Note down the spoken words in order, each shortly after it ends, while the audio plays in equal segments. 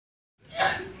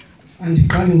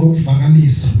andiqali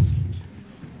ngokuvakalisa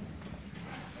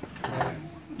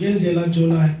ngendlela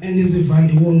Jona endiziva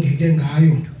ndiwongeke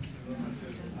ngayo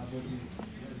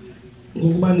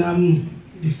ngokuba nami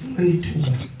ndifumana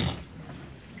ithuba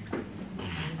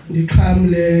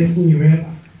ndixhamle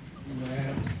inyweba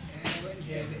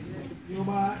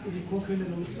yoba ndikhokhele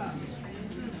lo mhlaba.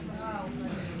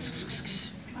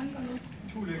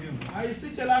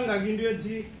 Ayisithelanga ke into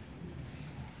ethi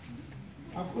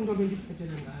akho nto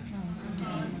bendiphethele ngayo.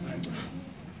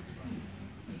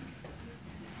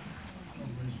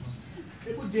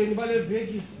 Ebudeni bale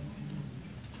veki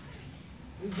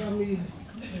izamile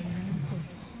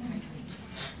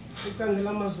ukangela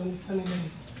amazwi ndifaneleyo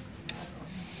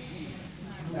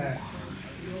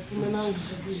yofumana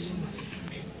ukuzibili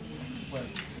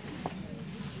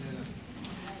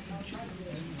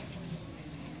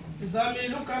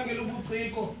izamile ukangela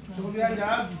ubuciko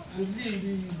njengokuyandazi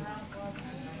andilindi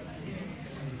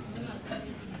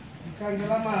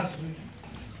ukangela amazwi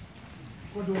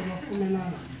kodwa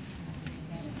ungafumenanga.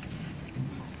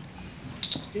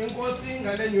 Enkosi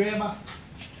ngale nyweba.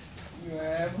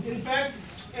 In fact,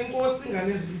 enkosi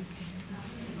ngale risk.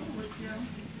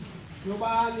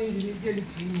 Ngoba ndinike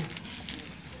lijinya.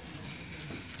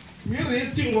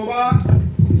 Irisk ngoba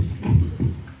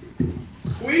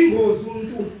uyingozi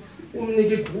umuntu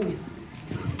umnike ighunya.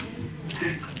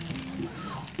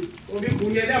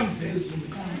 Obigunya liyamveza.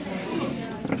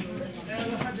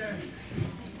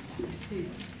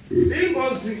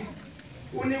 Ingozi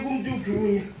unika umuntu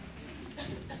ighunya.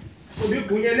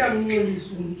 Obigunya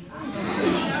liyamncolisa umuntu.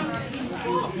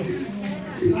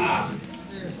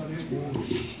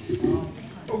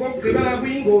 Okugqibela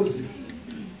kuyingozi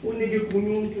unika igunya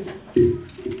umuntu.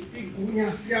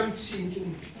 Igunya liyamtshintsha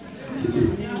umuntu.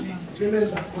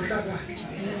 Lemenza khohlakala.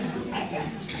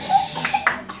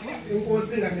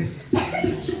 Inkosi ngalesi.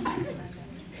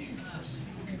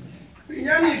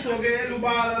 Inyaniso ke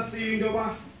lubala sinto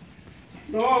ba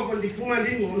noko ndiphuma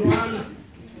ndingconwana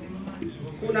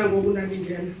kuna ngoku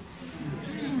ndandingena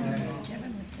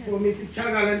ngoba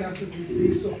isihlakala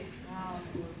ndasizisiso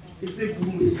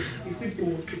isibhundi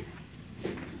isibhuqi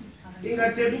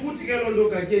ingathethi ukuthi ke loo nto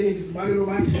gatyeni ndizibalelo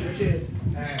bandibetele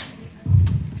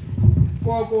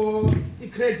koko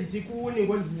ikredit ikuni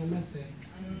ngondinyamezela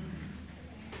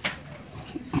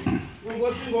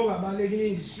inkosi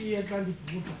ngongabalekile ndishiye xa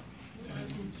ndibhuda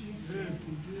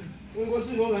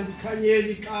inkosi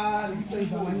ngongandikhanyeli xa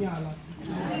ndisenza amanyala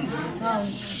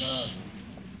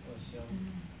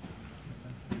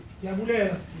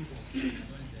ndiyabulela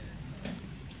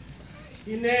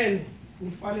inene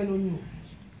nifane nonyuka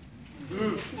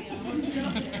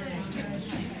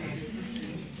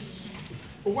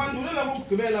ukwandulela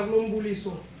kokugqibela kulo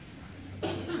mbuliso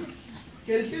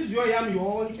ngenhliziyo yami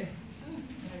yonke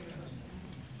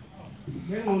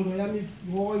ngengqondo yami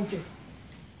yonke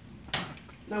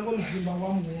nangomzimba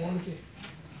wami wonke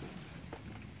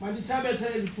mandithabethe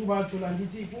elithuba Jola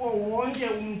ndithi kuwo wonke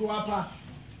umuntu apha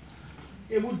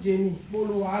ebudeni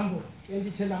bolu hambo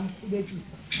endithe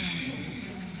ndamqhubekisa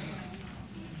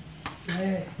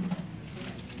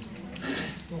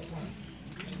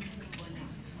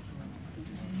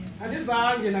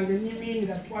andizange nangenye imini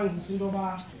ndacwangisa into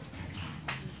yoba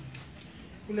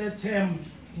kule term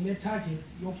ndine-target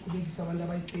yokuqhubekisa abantu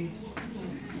abayi-30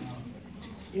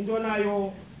 into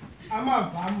nayo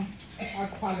amavam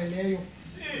aqhwaleleyo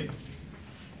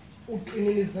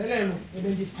uqininizelelo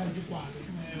ebendiphantsi kwalo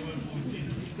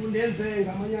undenze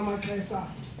ngamanye amaxesha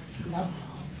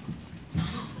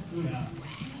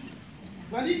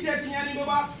mandiyithethe inyani into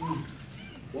yoba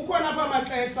ukhona apha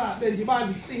amaxesha bendiba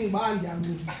ndicinga uba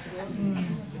ndiyalungisa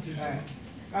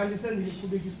kanti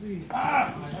sendiliqhubekisile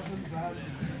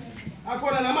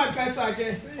akhona namaxesha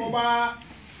ke oba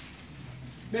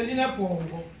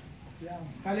bendinebhongo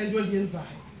ngale nto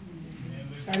endiyenzayo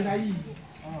kanti ayiyo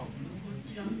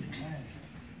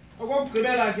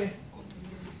okokugqibela ke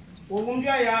wonke umuntu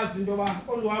uyayazi into yoba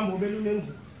olu hambo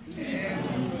belunengozi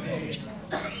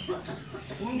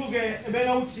umuntu ke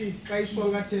ebenawuthi xa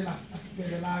ishwankathela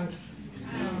asiphelelanga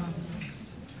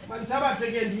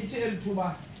mandithabathe ke ndithi eli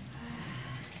thuba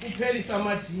kuphelisa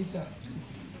amajija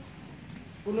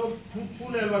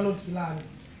unokuthuthulelwa nogilana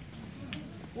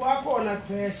wakhona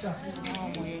xesha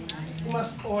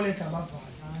uMasiqole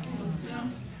Dabavana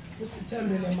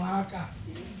usithembele maka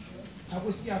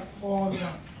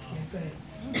akusiyakholwa ngecebo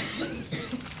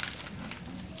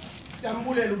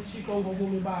siyambulela uThixo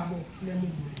ngobomi babo kule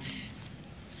movement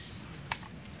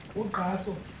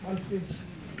ugqaso balifezi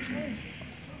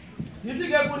yithi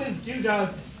ke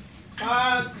kunizigildas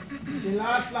xa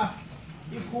ndilahla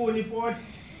ikhuni poti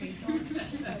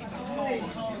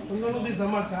unokubiza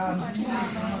amagama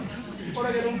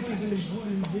kodwa ke lo mfundisi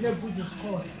ndivile futhi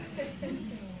isikhosi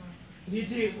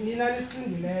ndithi nina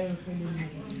lisindileyo feleni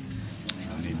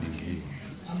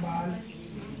ambani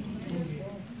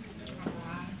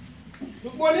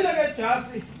ukubonile ke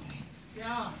Jasi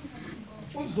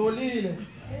uzolile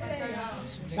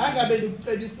nangabe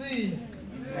ndikucebisile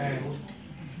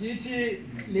ndithi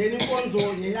leni inkonzo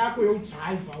yeyakho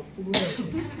yokujiva ukhululeke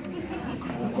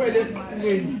ukhwele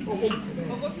esitulweni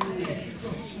okugqibela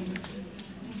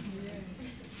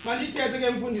malithethe ke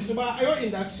mfundisi uba ayo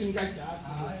induction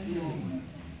kaJasi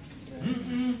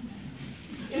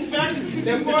in fact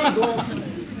le nkonzo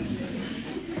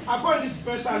akho nto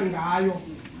special ngayo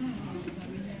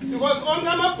because onke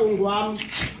amabhongo wam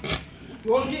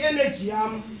yonke i-energy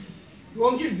yam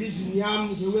yonke i-vision yam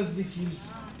nge-Wesley gift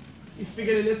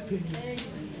ifikelele esiphelile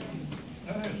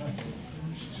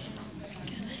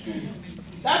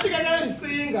ndathi ke ke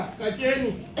ndicinga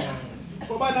katyeni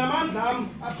ngoba namandla am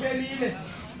aphelile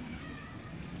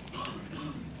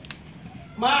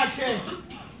makhe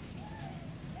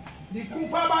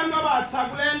ndikhupha abantu abatsha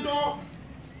kule nto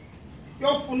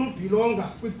yofuna ubhilonga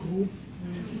kwigroup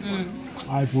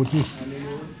hayi bhuti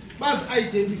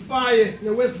bazi-identifye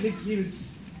ne-Wesley Guild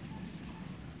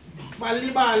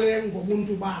balibale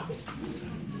ngobuntu babo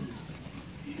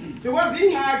because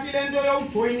ingxaki le nto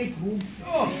yowujoyina igroup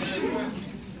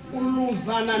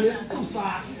uluzana nesiqu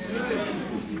sakho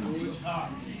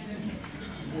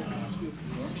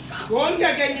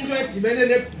yonke ke into edibene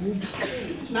negroup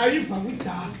nayo iva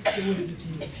kwiJasi ye-Wesley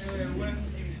Guild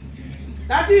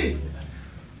ndathi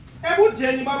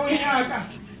ebudeni balonyaka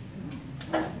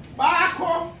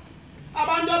bakho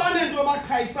abantu abanento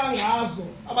bakhayisa ngazo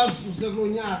abazizuze kulo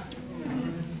nyaka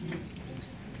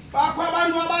bakho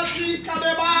abantu abathi xa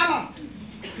bebala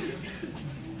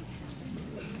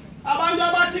abantu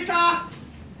abathi xa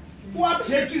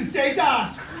uupdate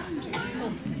istatus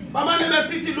bamane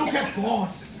besithi look at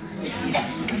God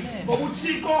ngoba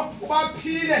uThixo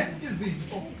ubaphile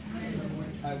izinto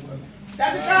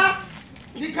ndathi xa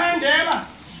ndikhangela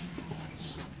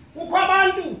kukho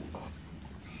abantu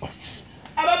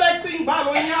ababecinga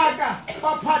balo nyaka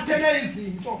baphathele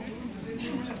izinto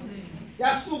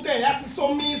yasuke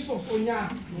yasisomiso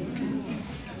sonyaka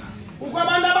kukho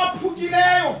abantu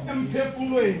abaphukileyo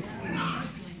emphefumlweni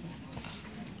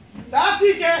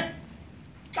ndathi ke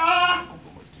xa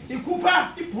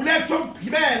ndikhupha ibullet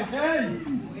yokugqibela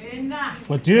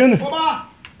badini ngoba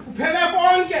kuphele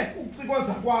konke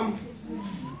ukucikoza kwam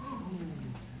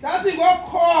ndathi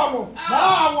ngokholo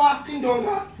zawa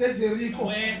indonga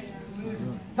zeJeriko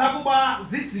zakuba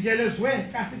zijikelezwe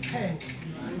kasixhenxe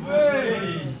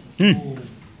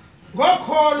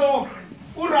ngokholo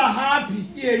uRahabi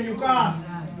iyenyukazi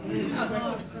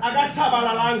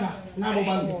akatshabalalanga nabo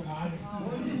bangevayo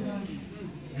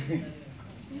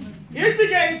ithi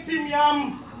ke ithim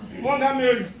yam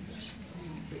mongameli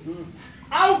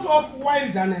out of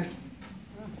wilderness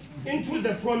into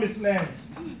the promised land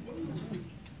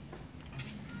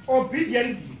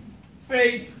obedient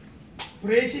faith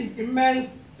breaking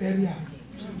immense barriers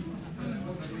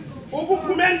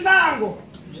ukuphuma entlango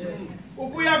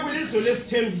ukuya kwilizwe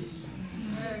lesithembiso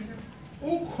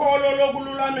ukholo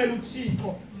lokululamela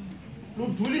uThixo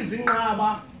ludula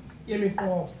izinqaba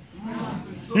yemiqobo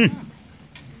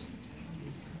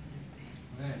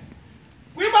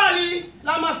kwibali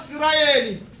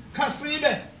lamaSirayeli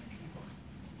khasibe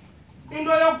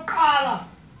into yokuqala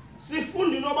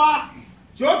sifunda noba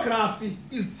geography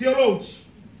is theology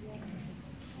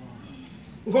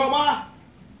ngoba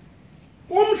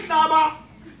umhlaba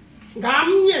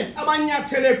ngamnye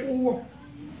abanyathele kuwo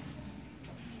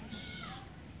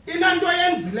inanto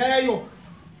yenzileyo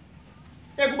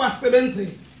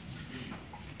ekubasebenzeni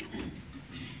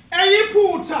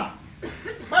eyiphutha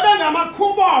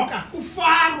babengamakhuboka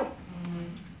uFaro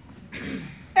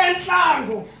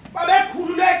entlango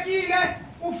babekhululekile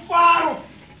uFaro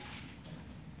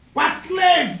but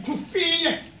slave to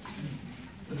fear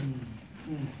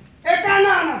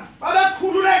ekanana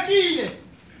babekhululekile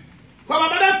ngoba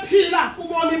babephila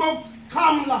ubomi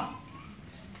bokuxhamla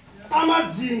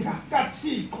amadzinga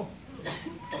kaThixo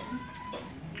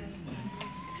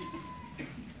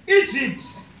Egypt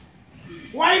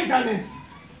wilderness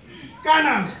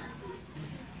Canaan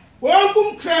wonke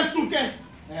umKristu ke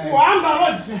uhamba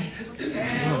lodlela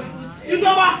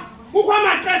intoba kukho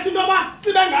amaxesha intoba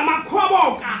sibe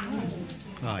ngamakhoboka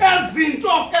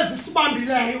ezinto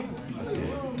ezisibambileyo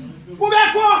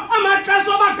kubekho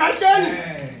amaxesha abagadeni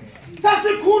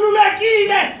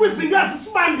sasikhululekile kwizinto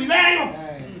ezisibambileyo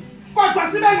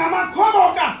kodwa sibe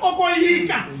ngamakhoboka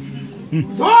okoyika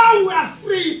though we are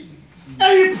free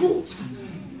eyiphutha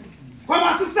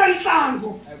ngoba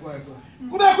sisentlango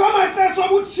kubekho amaxesha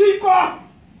obuthixo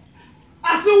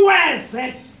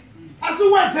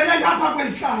asiwezele ngapha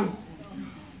kwentlango.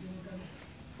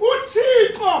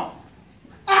 uThixo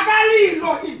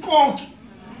akalilo ixoki.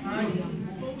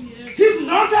 He's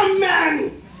not a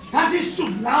man that he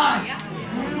should lie.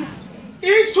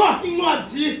 Itsho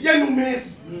incwadi yeNumeri.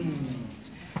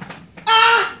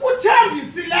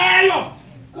 Uthembisileyo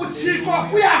uThixo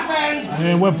uyakwenza.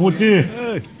 Ewe bhuti.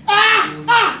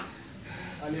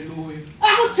 Hallelujah.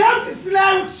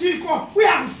 Akuthembisileyo uThixo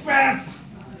uyakufeza.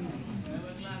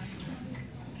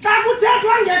 Xa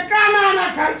kuthethwa ngekanana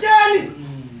gatyeni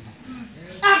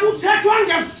akuthethwa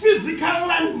nge-physical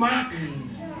landmark.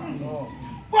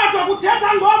 Kodwa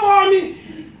kuthetha ngobomi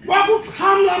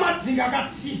wakuxhamla amadinga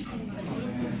kaThixo.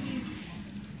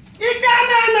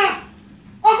 Ikanana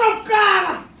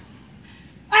okokuqala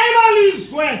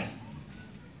ayilolizwe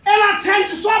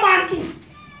elathenjiswa abantu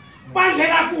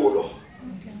bangena kulo.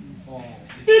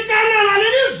 Ikanana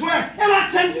lilizwe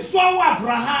elathenjiswa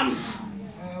uAbraham.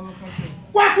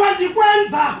 Kwathiwa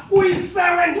ndikwenza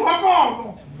uyisewe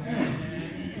ngokolo.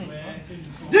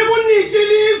 Ndikunike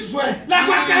ilizwe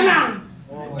lakwaKanani.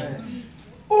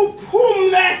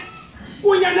 Uphumle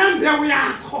kunye nembewu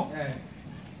yakho.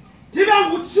 Ndibe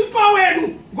nguThixo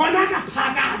wenu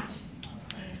ngonaphakade.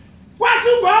 Kwathi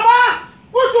ngoba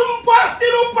uthi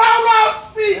umpostile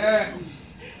uPawulos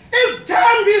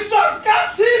izithembiso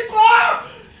zikaThixo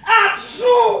are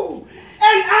true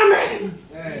and amen.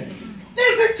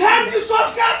 Izithembiso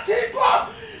zikaThixo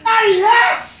are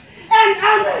yes and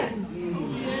amen.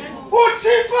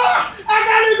 uThixo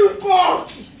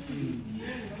akaliluxoki.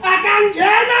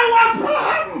 Akangena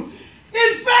uAbraham.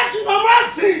 In fact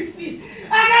noMoses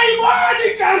akayiboni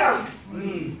Kanani.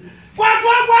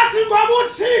 Kodwa kwathi ngoba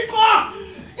uThixo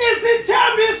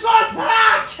izithembiso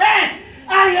zakhe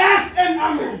are yes and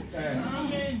amen.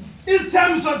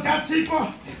 Izithembiso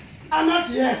zikaThixo are not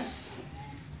yes,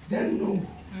 then no.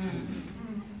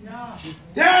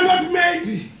 They are not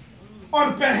maybe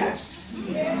or perhaps.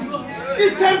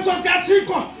 Izithembiso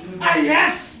zikaThixo are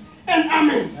yes and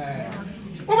amen.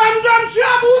 Ubantu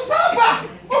amthiyabuza apha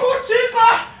ubuThixo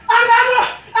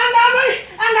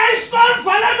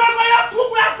angayisolva le nto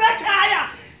yaphupho yasekhaya.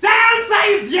 The answer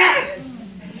is yes.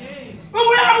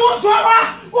 Ubuyabuzwa uba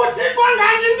uThixo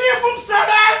angandinika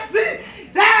umsebenzi.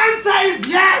 The answer is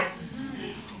yes.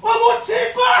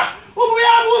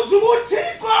 Ubuyabuza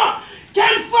ubuThixo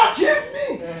can forgive me.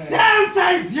 The answer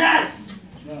is yes.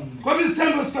 Ngoba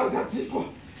izithembiso zikaThixo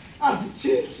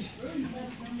azitshintshi.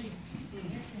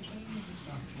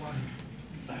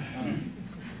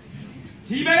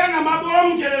 Ibeka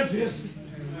ngamabonke levesi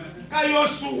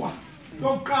kaYoshua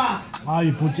yokuqala.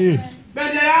 Hayi bhuti.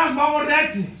 Bendiyazi uba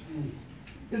already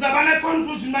izaba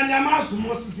ne-conclusion uba niyamazi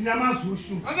uMoses niyamazi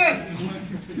uYoshua. Amen.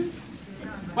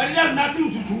 But it has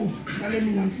nothing to do nale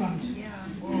mina namhlanje.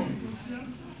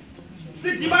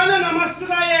 Sidibane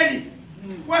namaSirayeli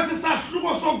kwesi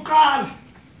sahluko sokuqala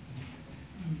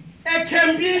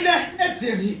ekhembile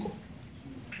eJeriko.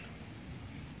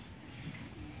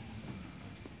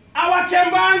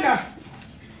 Awakhembanga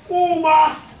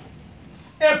kuba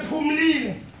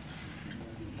ephumlile.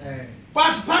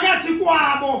 But phakathi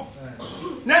kwabo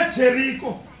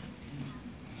neJeriko,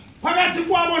 phakathi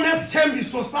kwabo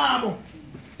nesithembiso sabo,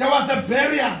 there was a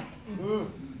barrier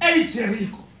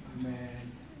eJeriko.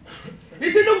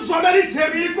 Ithi ukuzobela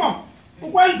iJeriko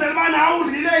ukwenzela uba nawe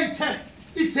urelate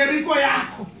iJeriko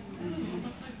yakho.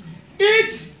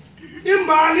 Ithi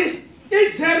imbali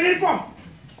iJeriko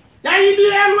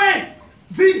yayibiyelwe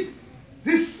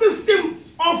zi-system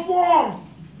of walls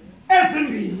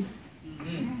ezimbini.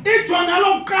 Ijonga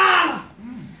lokuqala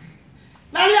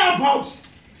lali about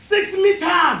 6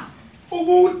 meters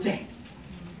ubude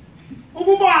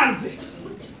ububanzi,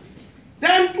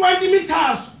 then 20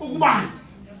 meters ukubanzi.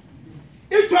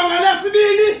 Ijonga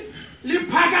lesibili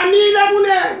liphakamile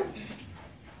kunelo.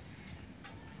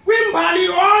 Kwimbali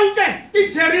yonke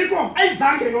iJeriko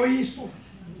ayizange yoyiswa.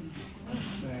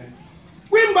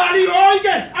 Kwimbali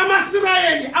yonke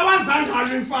amaSirayeli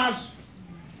awazange imfazwe.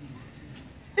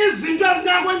 Izinto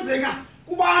ezingakwenzeka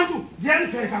kubantu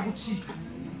ziyenzeka kuThixo.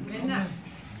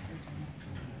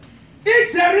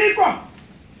 iJeriko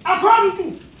akho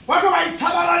mntu wake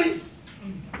wayitshabalalisa.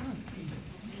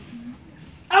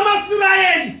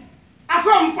 AmaSirayeli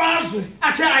akho mfazwe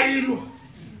akhe ayilwa.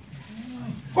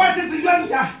 Kodwa izinto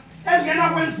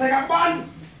ezingenakwenzeka kubantu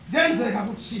ziyenzeka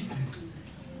kuThixo.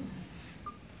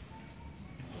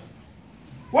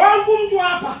 Wonke umuntu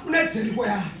apha uneJeriko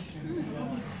yakhe.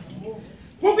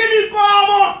 Kukho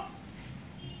imiqobo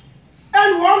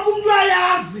and wonke umuntu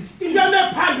ayazi into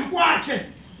emephambi kwakhe.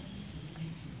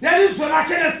 nelizwe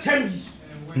lakhe lesithembiso.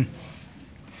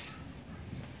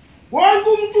 Wonke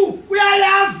umuntu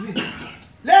uyayazi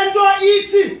lento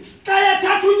ithi xa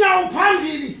yathatha unyawo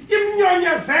phambili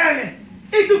imnyonyezele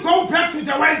ithi go back to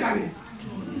the wilderness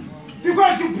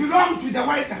because you belong to the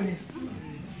wilderness.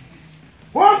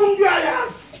 Wonke umuntu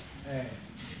uyayazi.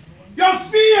 Your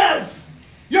fears,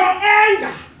 your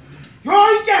anger,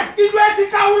 yonke into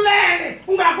ethi xa ulele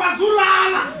ungakwazi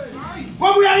ulala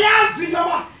ngoba uyayazi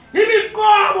ngoba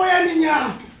imiqobo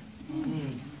yeminyaka.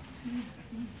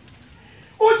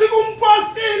 Uthi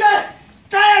kumposile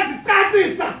xa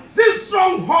ezicacisa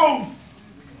zi-strongholds.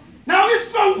 Now these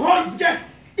strongholds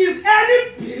is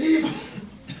any belief,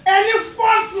 any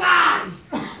false lie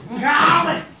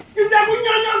ngawe into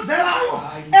ekunyonyozelayo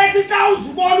ethi xa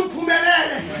uzibona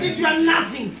uphumelele it you are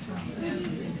nothing.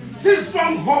 These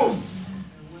strongholds.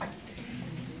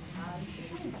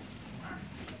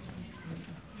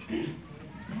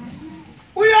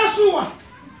 Uyashua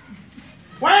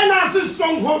wayenazo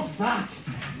ii-strongholds zakhe.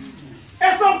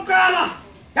 Esokuqala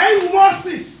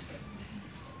yayinguMoses.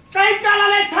 Xa iqala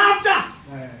le chapter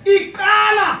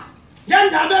iqala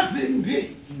ngendaba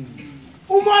ezimbi.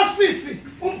 uMoses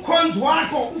umkhonzi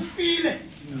wakho ufile.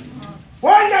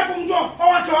 Wonke umuntu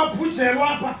owakhe wabhujelwa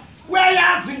apha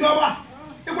uyayazi into yoba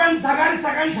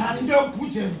ikwenzakalisa kanjani into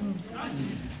yokubhujelwa.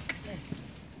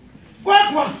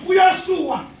 Kodwa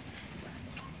uYoshua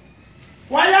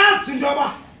wayazi into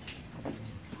yoba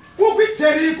kukho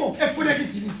iJeriko efuneka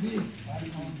idiliziwe.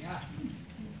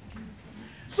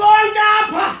 Sonke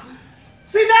apha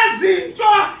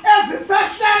sinezinto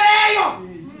ezisehleleyo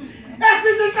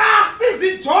esithi xa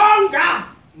sizijonga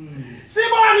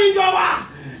sibone into yoba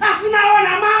asinawo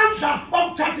namandla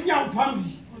okuthatha inyawo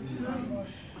phambili.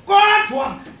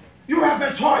 Kodwa you have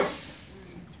a choice.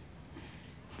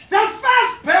 The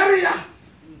first barrier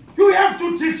you have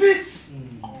to defeat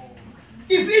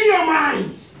is in your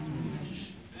mind.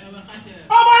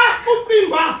 Oba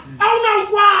ucimba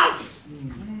awunawukwazi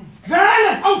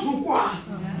vele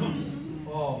awuzukwazi.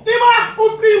 Iba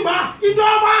ucimba into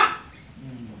yoba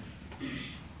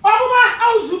oba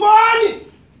awuziboni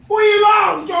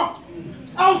uyilonto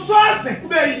awusoze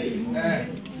ube yini.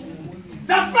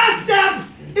 The first step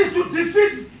is to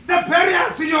defeat the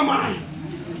barriers in your mind.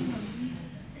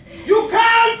 You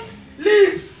can't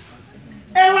live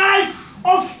a life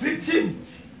of victim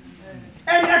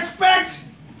and expect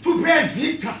to be a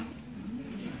victor.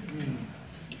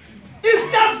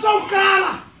 Istep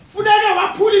sokuqala funeka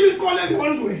waphula imiqolo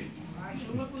engqondweni.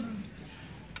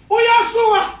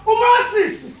 uYoshua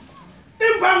uMoses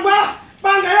imbangwa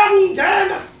bangaya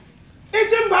kungena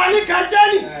ithi imbali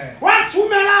igatyeni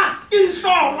wathumela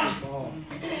inhlola.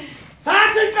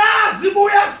 Sathi xa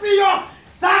zibuya siyo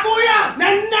sabuya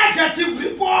ne-negative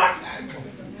report.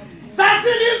 Sathi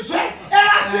lizwe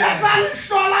elasiye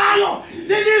salihlolayo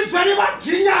lilizwe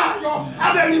libaginyayo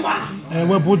abemi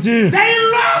babo. They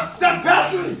lost the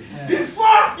battle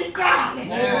before iqale.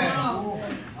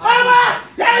 Aba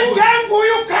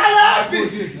yayingenguye uKhalebi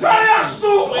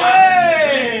noYoshua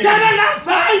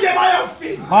ngabengazange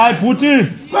bayofika. Hayi bhuti.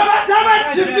 Ngoba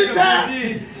they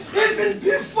defeated even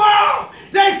before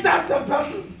they start the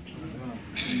battle.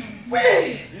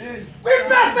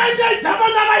 Percentage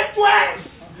abantu abayi-12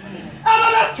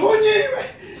 ababathunyiwe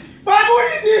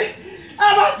babuyini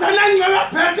abazana ngcwaba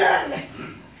bhetele.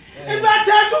 Into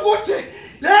ethetha ukuthi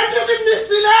le nto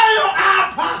imisileyo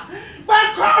apha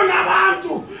bakhona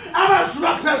abantu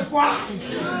abadlula phezu kwayo.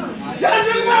 Le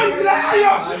nto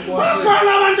ibambileyo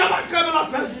bakhona abantu abagqibela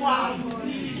phezu kwayo.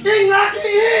 Ingxaki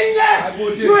inye,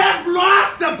 you have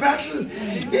lost the battle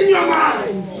in your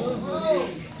mind.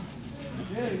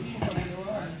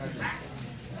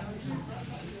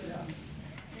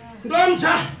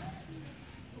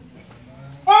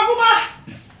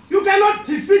 You cannot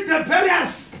defeat the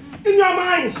barriers in your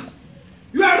mind.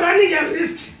 You are running a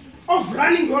risk of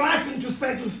running your life into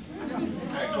circles.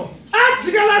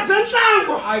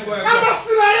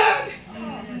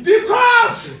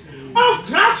 Because of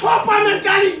grasshopper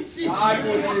mentality. You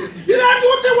don't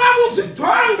do the one who's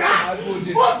stronger,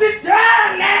 who's the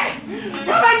tele.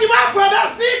 When you are from the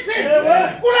city,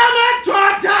 Ulama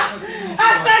daughter, I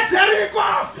said Jericho,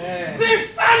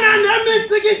 Sifana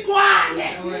Nemitigitwane,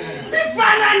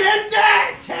 Sifana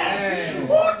Nendete,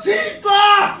 Utiko,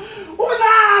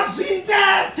 Una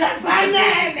Zindete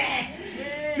Zanene.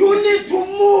 You need to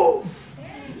move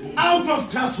out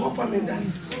of grasshopper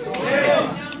mentality.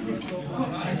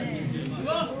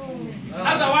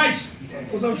 Otherwise,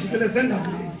 uzawushikele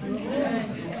sendaweni.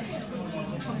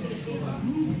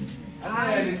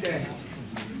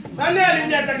 Sanele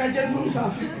indete kanjeni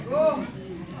nomhlaba.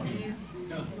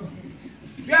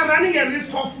 You are running a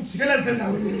risk of Chikelezenda.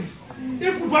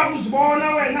 If you was born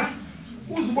away,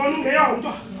 who's born in the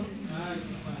yonder.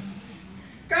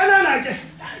 Canada,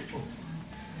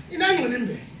 in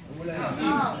England,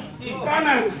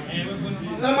 Canada,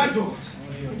 Samatot.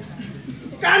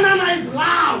 Canada is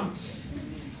loud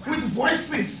with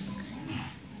voices.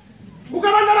 Who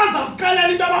can answer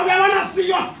Kaya in the Bavana see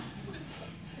you?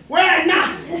 Where now?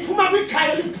 Who come up with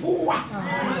Kaya poor?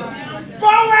 Go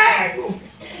away!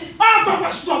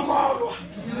 Oh, so good.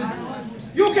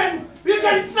 You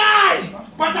can try,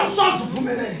 but I'm so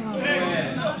superior.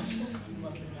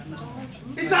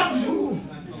 It's up to you.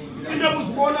 In the was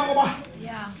born over.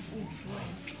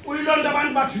 We learned the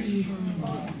one battery.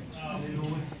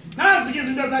 Now, the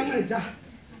kids doesn't get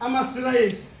I'm a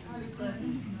slave.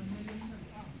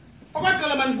 Oh, what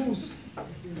color man goose?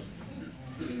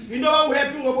 You know how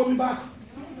happy we're going back.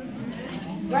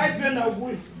 Right when now,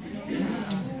 boy.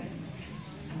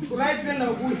 Right when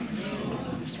now, boy.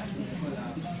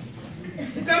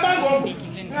 It's about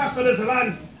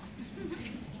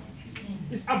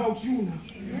it's about you now.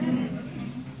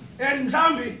 And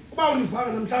Jambi, about the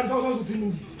father and Tantos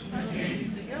opinion.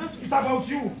 It's about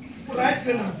you. Right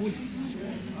when now, boy.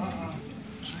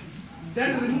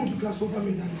 Then remove the glass over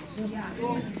me.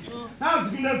 Now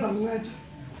it's been less than that.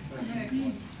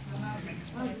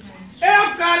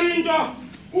 El Kalindo,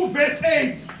 who verse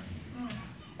 8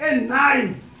 and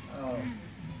 9.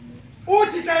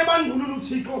 Utika Lulu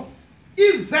Chico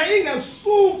is saying a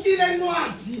souk in a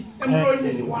noati and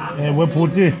running one. We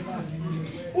put it.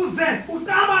 Uze,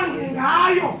 Utaban in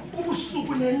Ayo,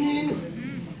 Usukunemin.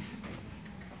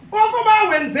 Okoba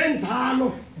when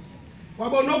Zentalo,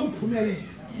 Wabono Pumele.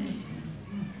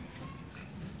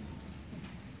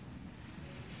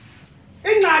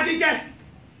 Ingakike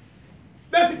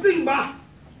besithimba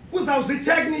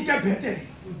uzawusitheknika bhethe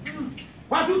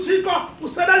wathi uThixo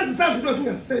usebenzisa izinto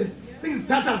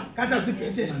singizithatha kade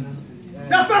sibhethe.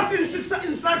 The first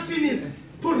instruction is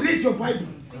to read your Bible.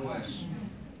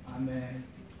 Amen.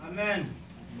 Amen.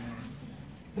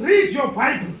 Read your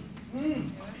Bible.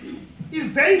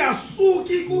 Ize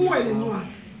ingasuki kuwe le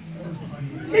ncwadi.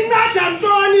 Ingathi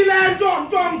Ntoni le nto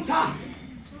mntomtha.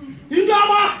 Into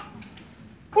aba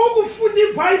ukufunda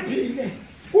iBhayibhile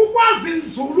ukwazi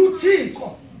inzulu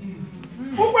uThixo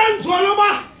ukwenza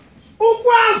loba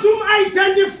ukwazi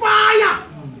identifier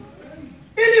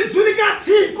ilizwi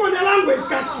likaThixo nelanguage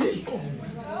kaThixo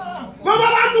ngoba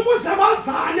abantu ukuze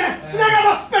bazane funeka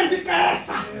baspend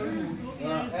ixesha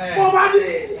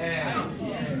bobabili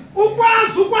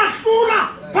ukwazi ukwahlula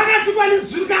phakathi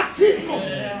kwelizwi likaThixo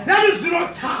nelizwi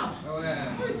lothaba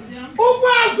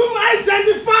ukwazi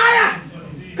identifier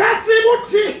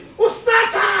kasibuthi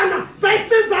uSathana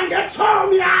sayisiza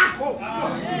ngechomi yakho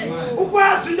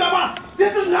ukwazi into aba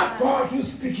this is not God who's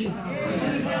speaking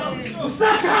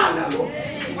uSathana lo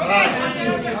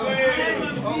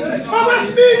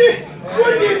abasibili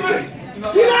kundisi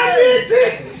ilalithi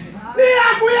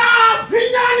liyakuyazi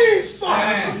inyaniso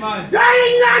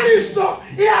yayinyaniso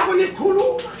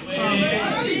iyakunikhuluma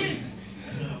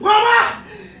ngoba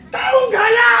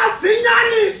ungayazi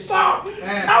inyaniso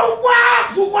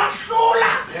awukwazi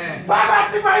ukwahlula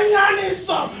phakathi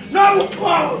kwenyaniso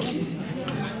nobukholi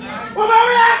uma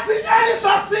uyazi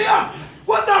inyaniso siyo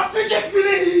kuzafika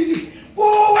ifilini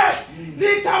kuwe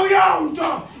litha uyonto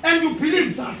and you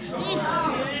believe that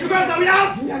because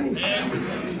uyazi inyaniso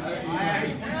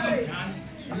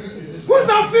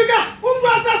kuzafika umuntu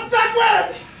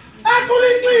wasesithathweni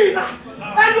athulinqila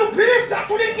and you believe that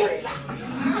ulinqila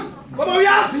ngoba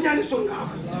uyazi inyaniso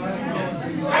ngakho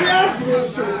ayazi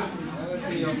inyaniso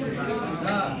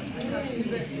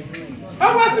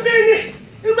okwesibili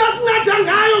into esinceda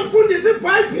ngayo mfundisi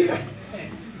iBhayibhile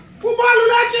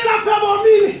kubalulekile apha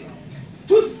ebomini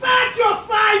to set your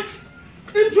sight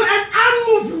into an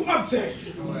unmoving object.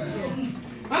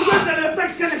 I'm going to tell a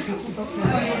practical example.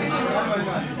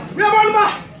 Uyabona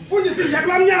uba mfundisi nje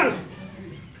kulaa mnyango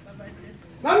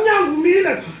laa mnyango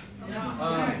umile pha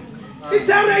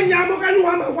ithere inyama okanye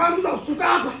uhamba kwami uzawusuka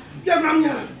apha kuye kulaa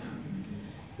mnyango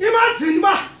imagine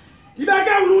uba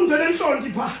ndibeke ulundo lentlonti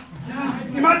pha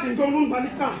imagine ke ulundo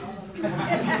balicala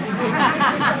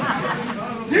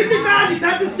ndithi xa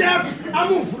ndithatha istep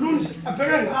amuva ulundi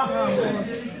abheke ngapha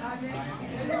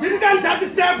ndithi xa ndithatha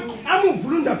istep amuva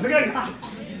ulundi abheke ngapha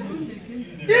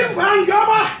imbangi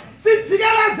yoba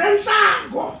sijikeleze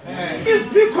entlango is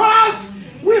because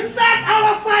we set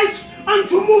our sight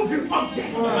onto moving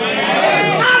objects.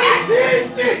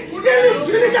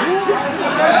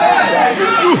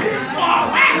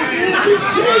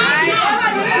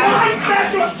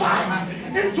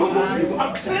 Into moving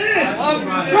objects.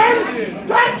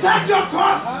 Don't set your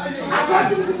course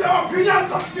according to the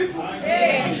opinions of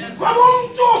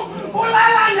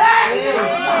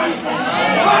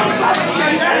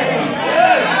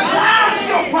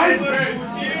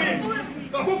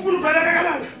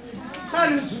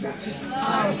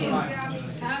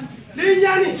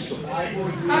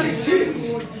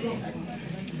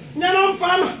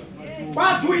farmer.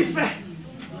 What do we say?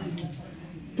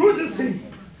 Do this thing.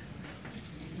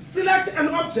 Select an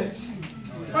object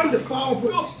on the far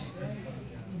opposite.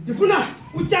 You put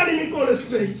we challenge me go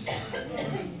straight.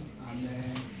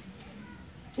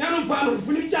 Yano farmer,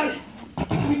 we challenge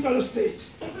me go straight.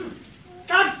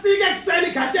 Can't see get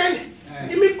sending again.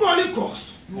 Imi call it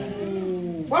course.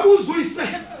 What was we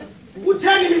say? Who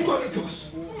tell him go it course?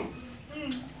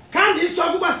 Can't he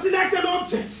talk about select an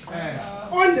object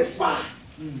on the far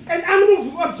and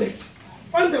unmoving object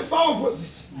on the far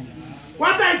opposite?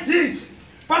 What I did,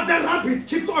 but the rabbit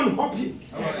keeps on hopping.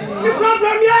 The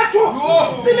problem here too.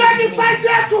 See that inside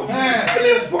here too.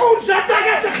 See food that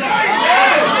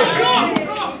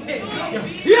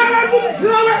here I do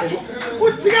slow it.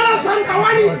 What's the other thing?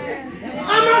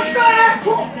 I'm a star.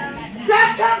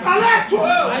 That's a palette.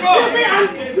 Give me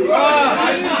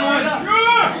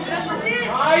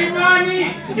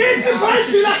it's a fight.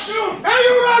 And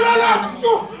you run along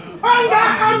too. And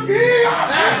I'm here.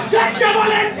 Get the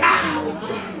volunteer.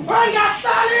 And that's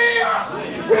Salia.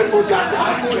 We put us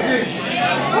out.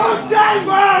 Oh,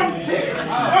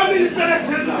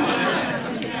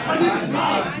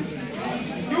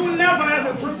 you will never have a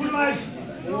fruitful life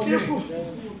if you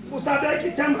Usabeki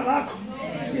Tembalako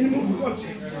in moving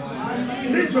objects.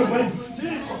 Read your Bible.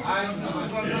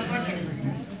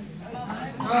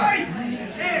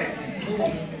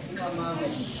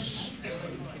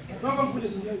 No food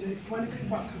is in there. Money can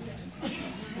fuck.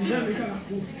 And then we can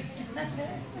afford.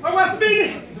 I was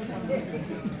meaning.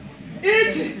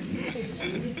 Eat.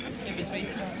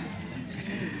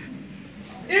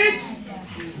 Eat.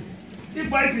 The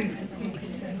Bible.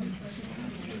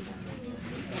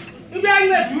 You are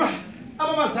let you.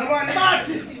 I'm a Saran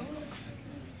Marty.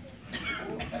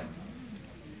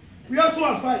 We also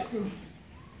have 5 people.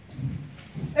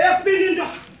 FB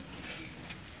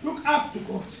look up to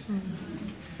God.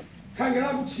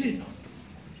 Kangerabuchi.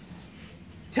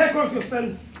 Take off your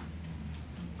sandals.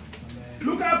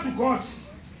 Look up to God.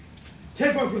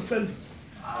 Take off your sandals.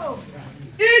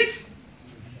 Eat.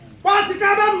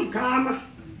 Patikabam kama.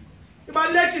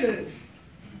 Ibalekile.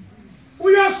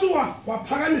 Uyasua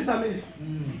waphakamisa mele.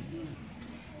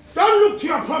 Don't look to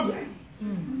your problem.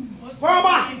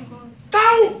 Ngoba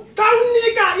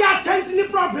Nika ya attention ni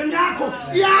problem yako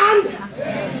yanda.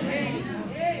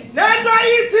 Lento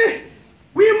ithi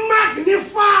we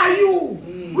magnify you.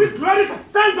 We glorify.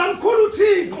 Senza mkhulu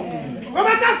Thixo.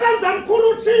 Ngoba ka senza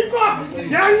mkhulu Thixo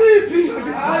siyanciphi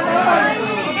ngakho.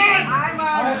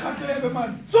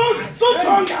 So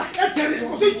jonga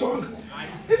eJericho sijonga.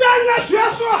 Ibanga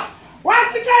shiyaswa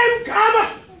wathi ke imgama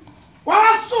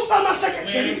wasusa amahleke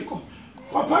eJericho.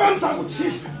 Waphakamisa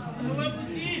kuThixo.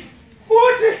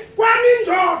 Uthi kwami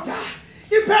indoda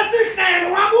iphethe ihlelo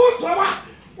wabuzwa ba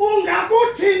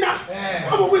ungakuthina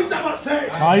obukwintsaba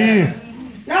sethu. Hayi.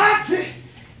 Yathi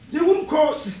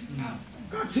ngumkhosi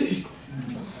kaThixo.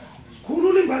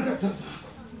 Sikhulula imbandatha zakho.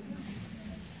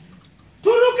 To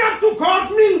look up to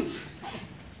God means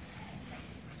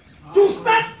to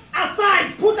set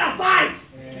aside, put aside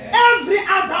every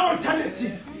other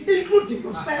alternative, including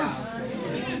yourself.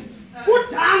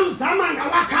 Kudala uzama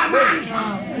ngawakhamanga.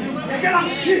 Ekela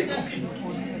mthixo.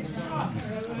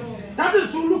 That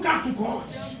is to look up to God.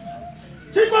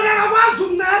 Thixo akakwazi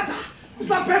umnceda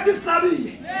usaphethe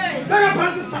isabile.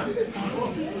 Bengaphansi isabile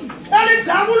sakho.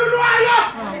 Elidabululwayo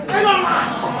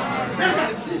elolakho.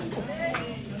 Bengathixo.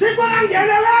 Thixo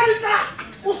angeneleli xa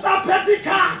usaphethe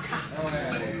ikhakha.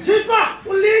 Thixo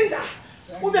ulinda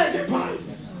ubeke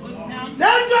phansi.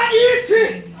 Lento ithi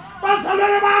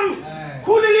bazalwane bami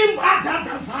khulile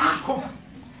imbathatha zakho.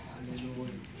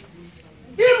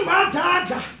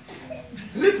 Imbathatha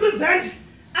represent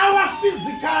our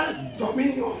physical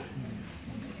dominion.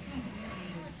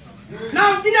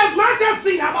 Now, in as much as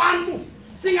singabantu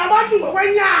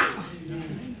ngokwenyama,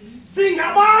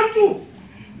 singabantu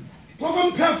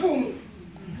ngokomphefumlo.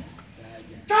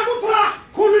 Xa kuthiwa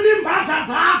khulula imbatha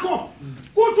zakho,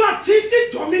 kuthiwa thitha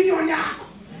idominion yakho,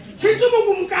 thitha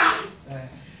ubungumkani.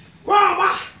 Ngoba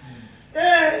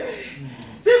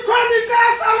sikhona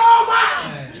ixesha loba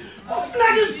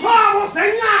ufuneka izixhobo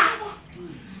zenyama,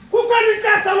 kukhona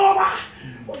ixesha loba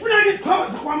ufuneka izixhobo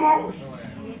zakwamoya.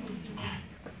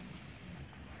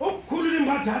 Ukukhulula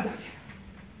imbathatha ke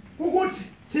ukuthi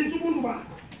tshintsha ubuntu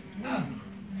bakho,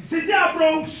 tshintsha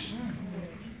approach,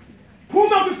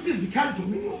 phuma kwi-physical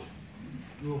dominion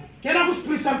ngena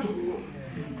kwi-spiritual dominion.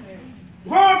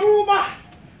 Ngokuba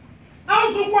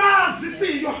awuzukwazi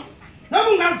siyo noma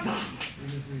ungazama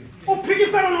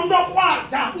uphikisana nomuntu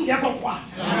okrwada ungekho krwada.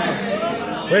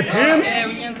 Wethini?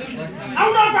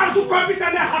 Awungakwazi ukukhompyutha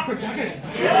nehabhedake.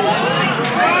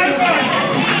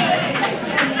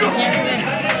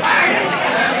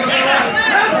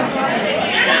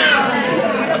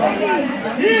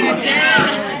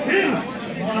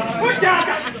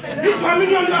 Udaka,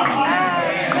 i-dominion yakho.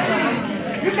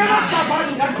 You cannot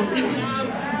survive that dominion.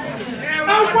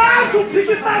 Awukwazi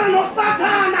ukuphikisana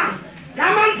noSathana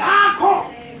ngamandla akho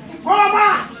ngoba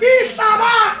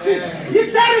ihlabathi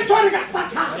yi-territory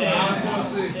kaSathana.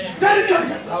 Territory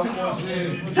kaSathana.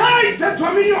 Change the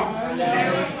dominion.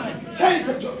 Change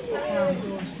the dominion.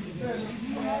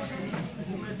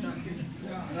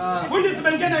 Fundisi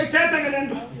bengena ithetha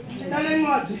ngelento yale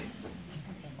ncwadi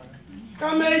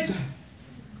kaMajor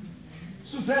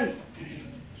Susan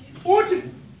uthi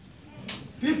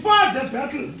before the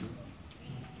battle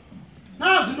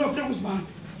nazi into ofuna ukuzibamba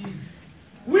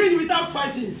win without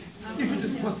fighting if it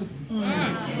is possible.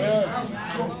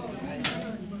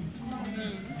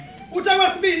 Uthi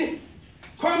okwesibini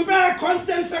compare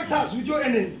constant factors with your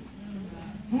enemy: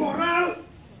 morale,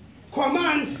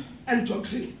 command and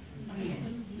doctrine.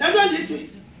 Lento ndithi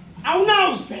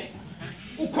awunawuze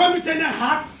ucommit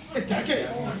neheart edakeni.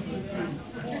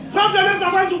 Problem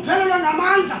ezabantu uphelelwa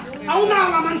ngamandla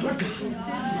awunawo amandla.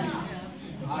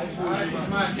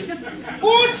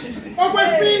 Uthi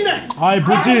okwesine Hayi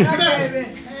bhuti.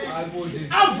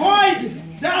 Avoid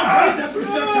the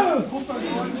prefectures.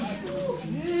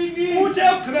 Uthi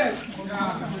ugrave.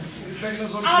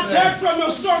 Attack from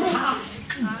your strong heart.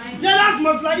 Yalazi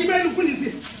mafla email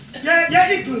ufundisi.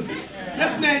 Eagle,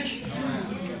 snake.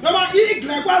 Noma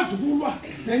eagle ekwazi ukulwa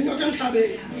nenyoka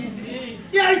emhlabeni.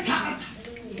 Iyayithatha.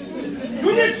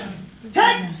 You need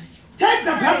take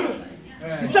the battle.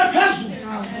 It's a puzzle.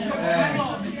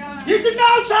 Yithi ka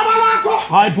utshaba lakho.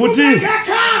 Hayi bhuti.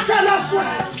 Ngekhatha la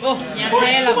sweat. Oh,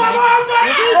 ngiyatshela.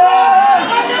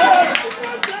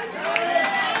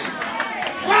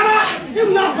 Baba,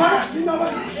 imnaphakathi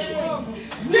nabani.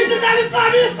 Lithi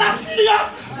kalixabisa siya.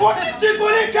 Uthi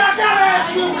kulikaka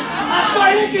lethu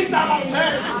asoyiki indaba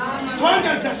zethu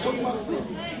zonke ziyasokwazi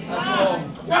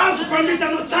kwazi ukwamita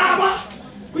nothaba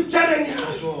kwitereni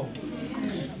yazo.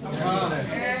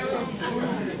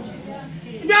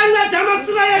 Ngiyanceda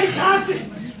ama-Israyeli thasi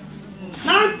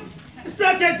nansi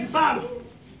istrategy sabo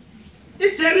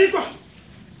iJericho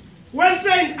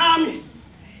well-trained army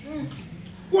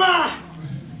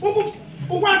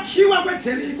ukwakhiwa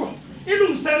kweJericho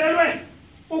ilungiselelwe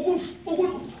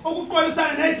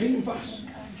ukuqolisana nayiphi imfazwe.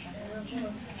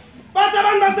 Bathi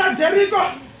abantu baseJericho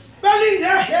belinde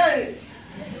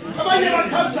abanye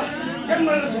bakhawusa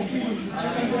ngenqwelo zokuphila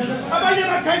abanye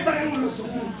bakhayisa ngenqwelo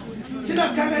zokuphila thina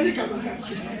sikhangela igama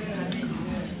kathi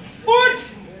uthi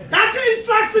ngathi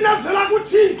instruction evela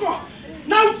kuThixo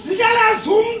nawujikeleza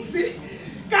umzi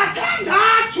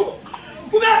kathandathu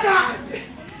kube kanye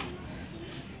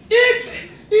ithi